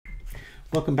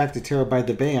Welcome back to Tarot by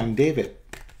the Bay. I'm David.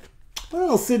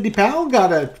 Well, Sydney Powell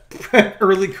got a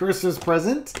early Christmas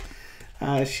present.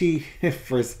 She,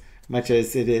 for as much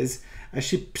as it is,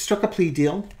 she struck a plea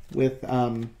deal with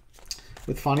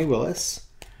Fonnie Willis.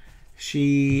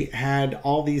 She had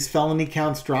all these felony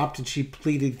counts dropped, and she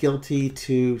pleaded guilty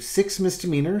to 6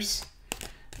 misdemeanors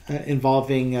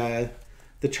involving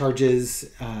the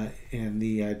charges in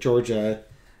the Georgia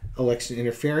election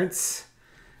interference.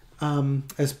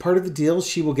 As part of the deal,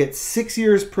 she will get 6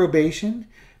 years probation,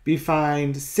 be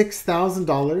fined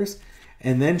 $6,000,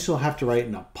 and then she'll have to write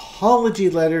an apology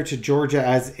letter to Georgia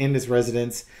and his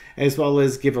residents, as well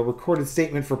as give a recorded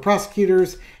statement for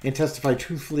prosecutors and testify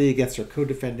truthfully against her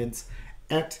co-defendants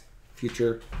at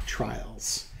future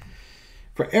trials.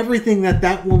 For everything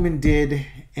that woman did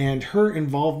and her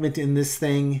involvement in this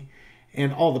thing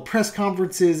and all the press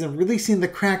conferences and releasing the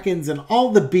Krakens and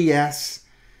all the BS,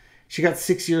 she got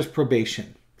 6 years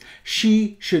probation.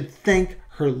 She should thank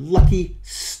her lucky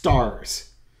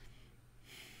stars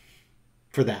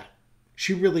for that.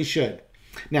 She really should.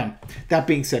 Now, that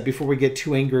being said, before we get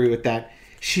too angry with that,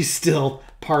 she's still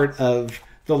part of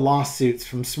the lawsuits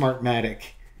from Smartmatic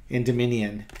and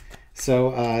Dominion.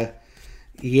 So,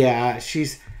 yeah,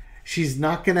 she's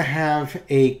not going to have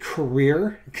a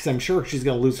career because I'm sure she's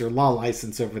going to lose her law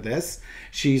license over this.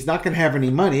 She's not going to have any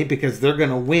money because they're going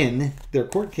to win their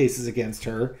court cases against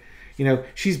her. You know,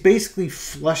 she's basically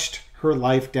flushed her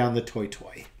life down the toy.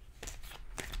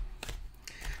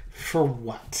 For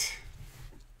what?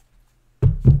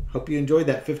 Hope you enjoyed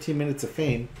that 15 minutes of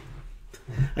fame.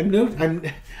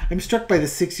 I'm struck by the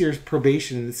 6 years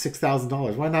probation and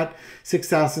 $6,000. Why not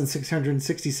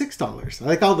 $6,666? I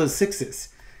like all those sixes.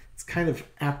 It's kind of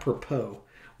apropos.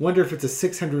 Wonder if it's a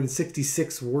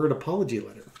 666 word apology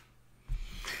letter.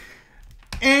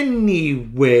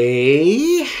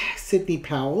 Anyway, Sydney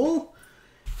Powell,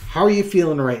 how are you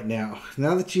feeling right now?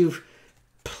 Now that you've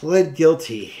pled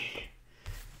guilty.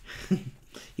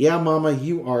 Yeah, Mama,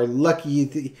 you are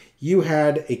lucky you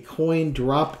had a coin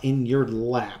drop in your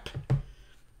lap.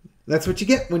 That's what you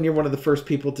get when you're one of the first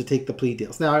people to take the plea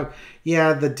deals. Now,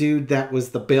 yeah, the dude that was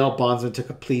the bail bondsman took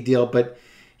a plea deal, but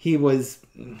he was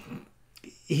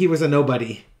a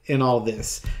nobody in all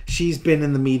this. She's been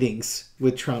in the meetings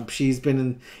with Trump. She's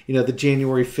been in, the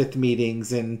January 5th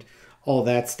meetings and all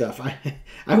that stuff.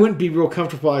 I wouldn't be real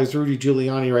comfortable as Rudy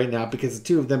Giuliani right now because the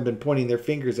two of them have been pointing their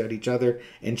fingers at each other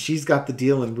and she's got the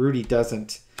deal and Rudy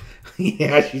doesn't.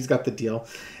 Yeah, she's got the deal.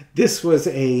 This is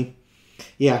a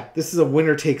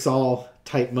winner takes all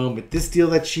type moment. This deal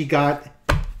that she got,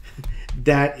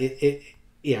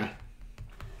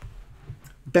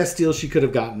 best deal she could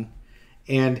have gotten.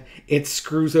 And it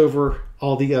screws over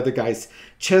all the other guys.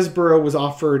 Chesborough was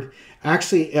offered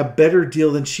actually a better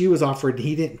deal than she was offered. And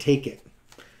he didn't take it.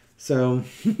 So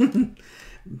for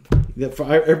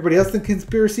everybody else in the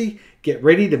conspiracy, get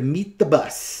ready to meet the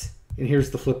bus. And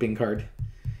here's the flipping card.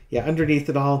 Yeah, underneath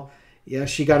it all, yeah,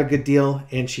 she got a good deal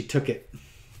and she took it.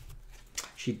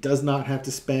 She does not have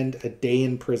to spend a day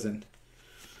in prison.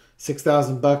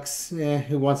 $6,000,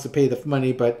 who wants to pay the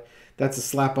money, but that's a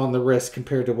slap on the wrist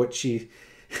compared to what she's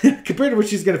going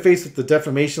to face with the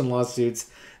defamation lawsuits.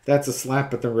 That's a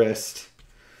slap at the wrist.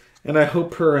 And I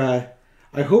hope her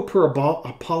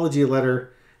apology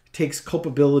letter takes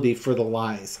culpability for the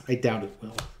lies. I doubt it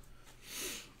will.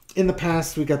 In the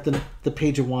past, we got the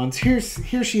Page of Wands. Here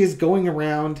she is going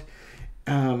around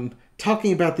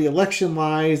talking about the election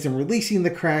lies and releasing the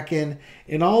Kraken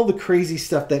and all the crazy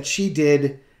stuff that she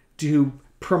did to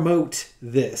promote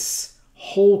this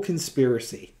whole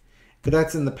conspiracy. But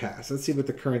that's in the past. Let's see what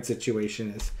the current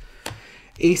situation is.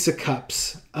 Ace of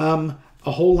Cups. A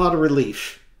whole lot of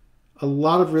relief. A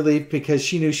lot of relief because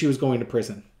she knew she was going to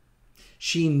prison.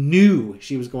 She knew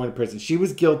she was going to prison. She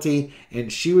was guilty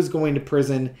and she was going to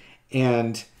prison.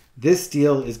 And this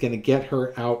deal is going to get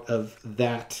her out of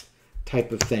that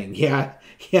type of thing. Yeah,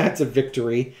 it's a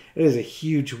victory. It is a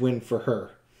huge win for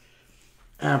her.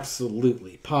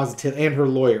 Absolutely. Positive. And her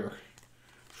lawyer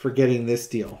for getting this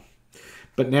deal.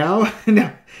 But now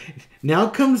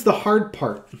comes the hard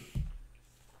part.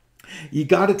 You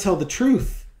got to tell the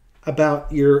truth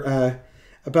about your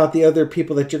about the other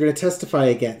people that you're going to testify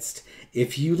against.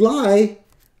 If you lie,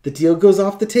 the deal goes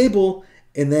off the table,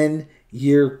 and then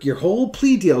your whole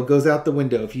plea deal goes out the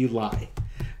window if you lie.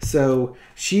 So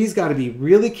she's got to be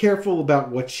really careful about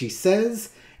what she says,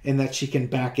 and that she can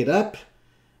back it up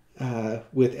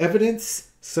with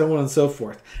evidence, so on and so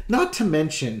forth. Not to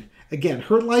mention, again,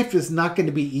 her life is not going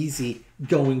to be easy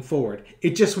going forward.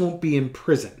 It just won't be in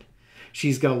prison.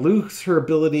 She's going to lose her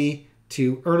ability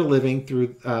to earn a living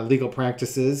through legal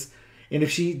practices. And if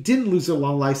she didn't lose her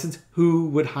law license, who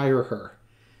would hire her?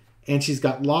 and she's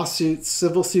got lawsuits,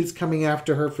 civil suits coming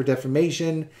after her for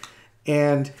defamation,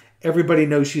 and everybody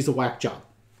knows she's a whack job.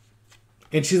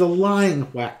 And she's a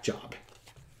lying whack job.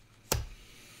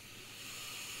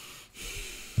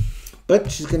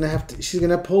 But she's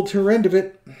gonna uphold her end of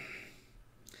it.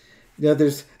 You know,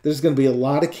 there's gonna be a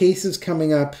lot of cases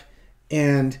coming up,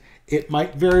 and it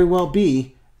might very well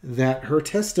be that her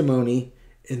testimony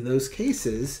in those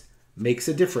cases makes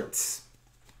a difference.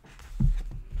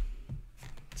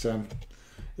 So,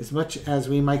 as much as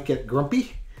we might get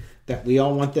grumpy that we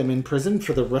all want them in prison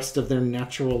for the rest of their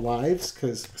natural lives,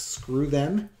 because screw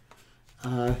them,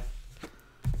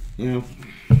 you know,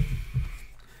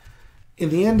 in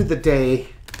the end of the day,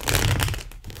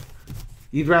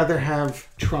 you'd rather have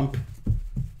Trump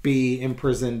be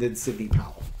imprisoned than Sydney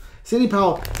Powell. Sydney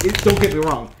Powell, don't get me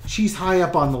wrong, she's high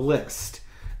up on the list.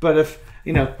 But if,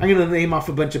 you know, I'm going to name off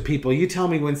a bunch of people. You tell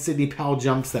me when Sydney Powell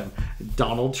jumps them.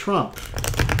 Donald Trump,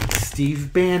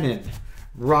 Steve Bannon,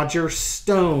 Roger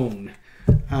Stone,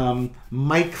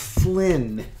 Mike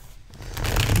Flynn.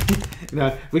 You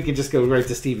know, we can just go right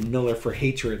to Stephen Miller for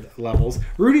hatred levels.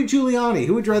 Rudy Giuliani.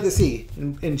 Who would you rather see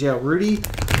in jail, Rudy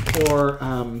or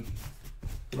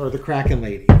the Kraken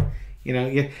lady? You know,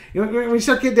 when you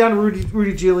start getting down to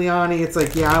Rudy Giuliani, it's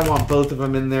like, yeah, I want both of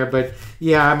them in there, but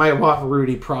yeah, I might want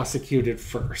Rudy prosecuted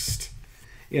first.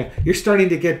 You know, you're starting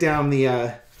to get down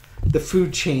the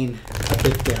food chain a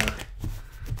bit there.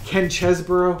 Ken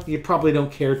Chesebro, you probably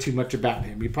don't care too much about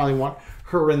him. You probably want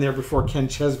her in there before Ken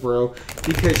Chesebro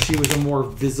because she was a more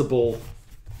visible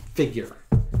figure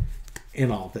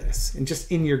in all this. And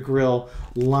just in your grill,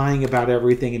 lying about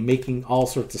everything and making all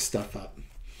sorts of stuff up.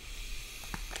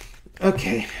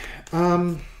 Okay.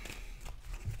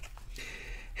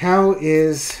 How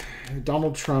is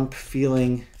Donald Trump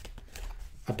feeling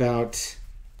about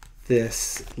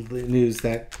this news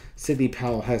that Sydney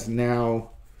Powell has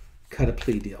now cut a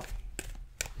plea deal?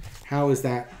 How is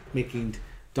that making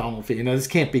Donald feel? You know, this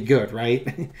can't be good,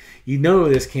 right? You know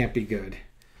this can't be good.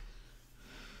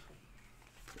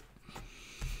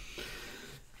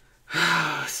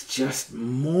 It's just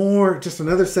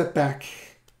another setback.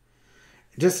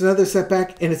 Just another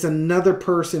setback, and it's another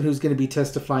person who's going to be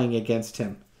testifying against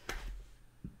him.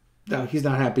 No, he's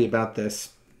not happy about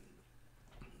this.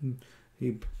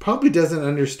 He probably doesn't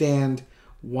understand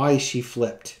why she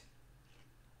flipped.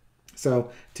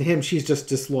 So, to him, she's just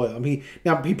disloyal. I mean,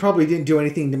 now, he probably didn't do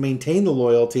anything to maintain the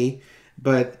loyalty,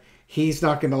 but he's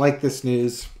not going to like this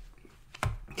news.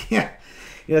 Yeah,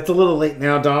 it's a little late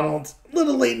now, Donald. A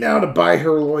little late now to buy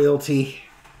her loyalty.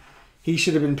 He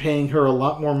should have been paying her a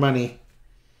lot more money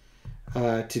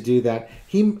to do that.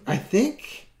 I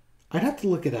think, I'd have to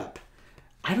look it up.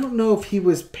 I don't know if he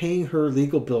was paying her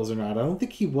legal bills or not. I don't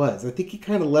think he was. I think he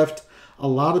kind of left a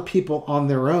lot of people on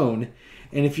their own.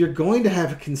 And if you're going to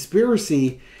have a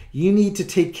conspiracy, you need to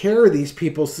take care of these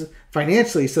people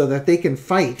financially so that they can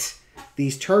fight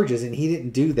these charges. And he didn't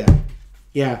do that.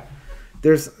 Yeah,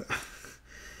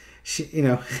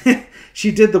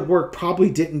 she did the work, probably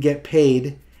didn't get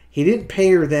paid. He didn't pay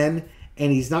her then,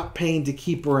 and he's not paying to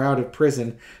keep her out of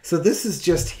prison. So this is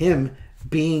just him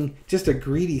being just a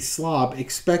greedy slob,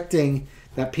 expecting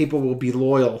that people will be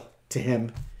loyal to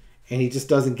him. And he just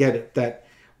doesn't get it. That,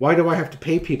 why do I have to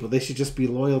pay people? They should just be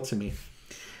loyal to me.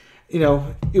 You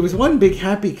know, it was one big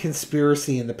happy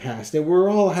conspiracy in the past. And we're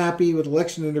all happy with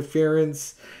election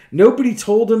interference. Nobody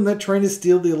told him that trying to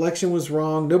steal the election was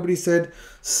wrong. Nobody said,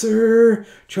 sir,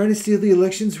 trying to steal the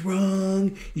election's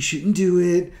wrong. You shouldn't do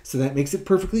it. So that makes it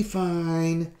perfectly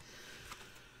fine.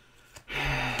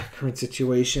 Current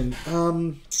situation.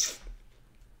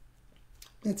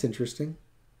 That's interesting.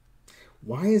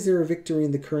 Why is there a victory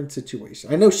in the current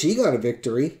situation? I know she got a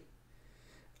victory.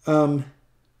 Why?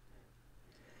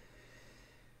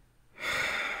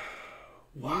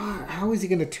 How is he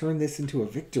going to turn this into a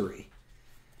victory?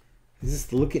 Is this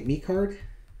the look at me card?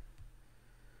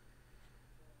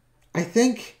 I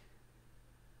think,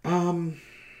 boy, I'm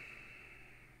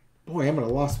at a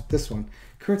loss with this one.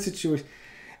 Current situation.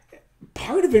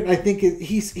 Part of it, I think,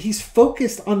 is he's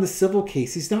focused on the civil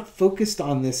case. He's not focused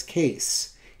on this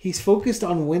case. He's focused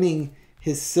on winning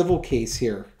his civil case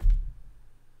here.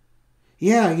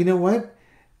 Yeah, you know what?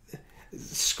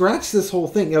 Scratch this whole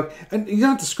thing. You don't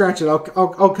have to scratch it.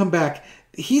 I'll come back.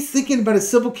 He's thinking about a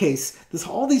civil case.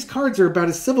 All these cards are about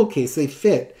a civil case. They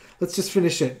fit. Let's just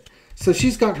finish it. So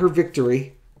she's got her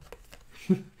victory.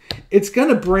 It's going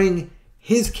to bring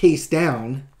his case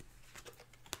down.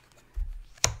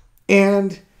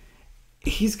 And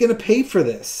he's going to pay for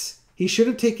this. He should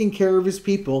have taken care of his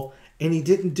people, and he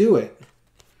didn't do it.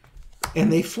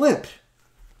 And they flip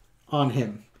on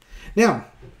him. Now,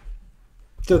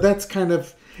 So that's kind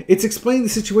of, it's explaining the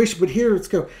situation, but here let's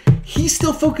go. He's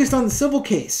still focused on the civil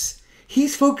case.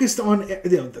 He's focused on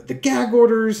the gag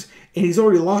orders, and he's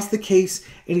already lost the case,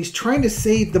 and he's trying to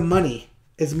save the money,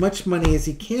 as much money as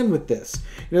he can with this.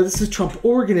 This is Trump,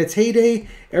 Oregon. It's heyday.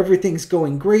 Everything's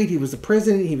going great. He was the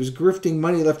president. He was grifting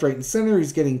money left, right, and center.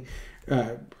 He's getting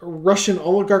Russian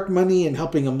oligarch money and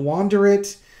helping him launder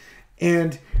it.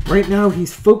 And right now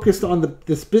he's focused on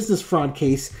this business fraud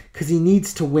case because he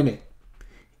needs to win it.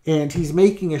 And he's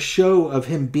making a show of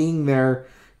him being there,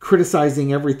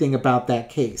 criticizing everything about that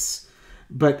case.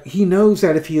 But he knows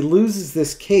that if he loses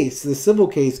this case, the civil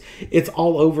case, it's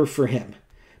all over for him.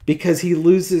 Because he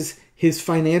loses his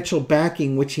financial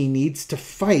backing, which he needs to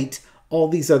fight all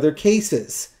these other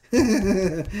cases.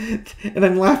 And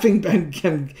I'm laughing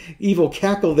and evil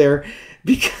cackle there,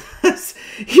 because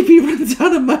if he runs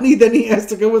out of money, then he has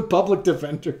to go with public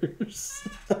defenders.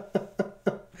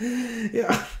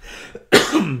 Yeah.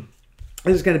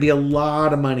 There's going to be a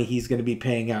lot of money he's going to be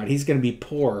paying out. He's going to be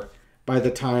poor by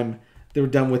the time they're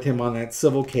done with him on that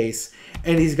civil case.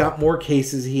 And he's got more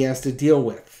cases he has to deal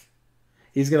with.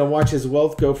 He's going to watch his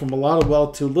wealth go from a lot of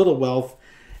wealth to little wealth.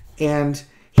 And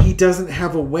he doesn't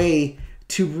have a way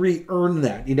to re-earn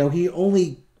that. He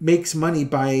only makes money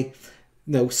by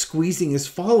squeezing his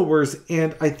followers.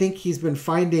 And I think he's been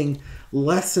finding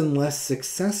less and less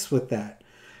success with that.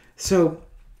 So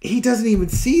he doesn't even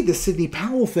see the Sydney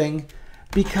Powell thing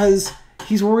because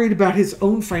he's worried about his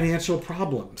own financial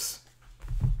problems.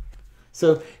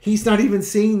 So he's not even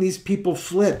seeing these people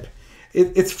flip.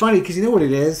 It's funny because you know what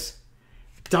it is?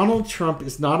 Donald Trump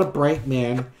is not a bright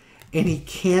man, and he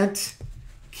can't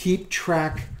keep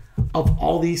track of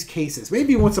all these cases.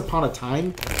 Maybe once upon a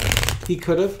time he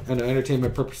could have, and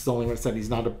entertainment purposes only when it said he's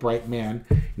not a bright man.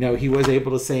 He was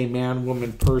able to say man,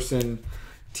 woman, person,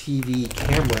 TV,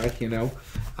 camera,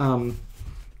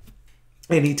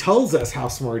 and he tells us how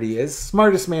smart he is,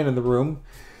 smartest man in the room.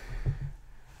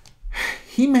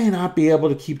 He may not be able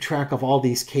to keep track of all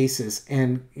these cases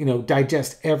and,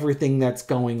 digest everything that's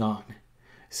going on.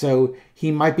 So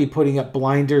he might be putting up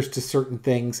blinders to certain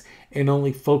things and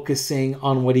only focusing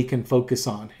on what he can focus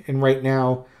on. And right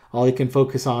now, all he can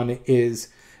focus on is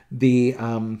the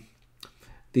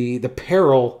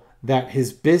peril that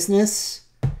his business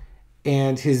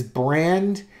and his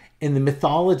brand and the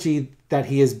mythology that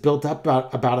he has built up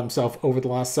about himself over the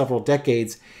last several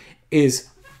decades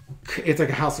it's like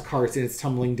a house of cards and it's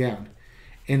tumbling down.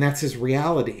 And that's his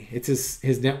reality. It's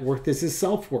his net worth is his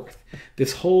self-worth.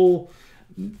 This whole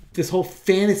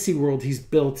fantasy world he's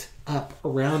built up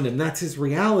around him, that's his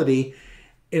reality.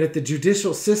 And if the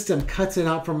judicial system cuts it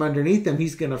out from underneath him,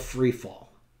 he's going to free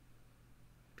fall.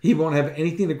 He won't have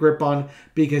anything to grip on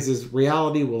because his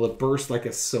reality will have burst like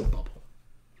a soap bubble.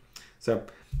 So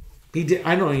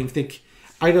I don't even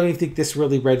think this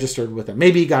really registered with him.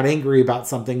 Maybe he got angry about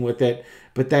something with it,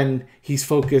 but then he's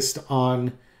focused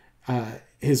on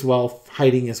his wealth,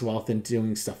 hiding his wealth, and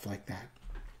doing stuff like that.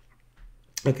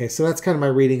 Okay, so that's kind of my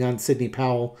reading on Sydney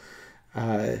Powell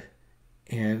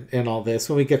and all this.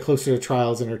 When we get closer to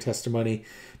trials and her testimony,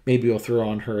 maybe we'll throw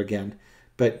on her again.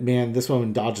 But man, this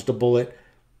woman dodged a bullet,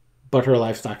 but her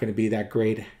life's not going to be that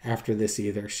great after this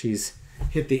either. She's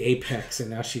hit the apex, and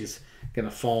now she's going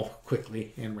to fall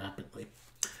quickly and rapidly.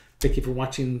 Thank you for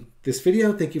watching this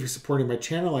video. Thank you for supporting my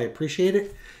channel. I appreciate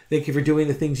it. Thank you for doing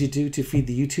the things you do to feed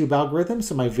the YouTube algorithm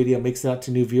so my video makes it out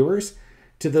to new viewers.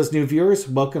 To those new viewers,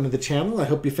 welcome to the channel. I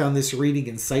hope you found this reading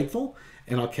insightful,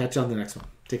 and I'll catch you on the next one.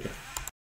 Take care.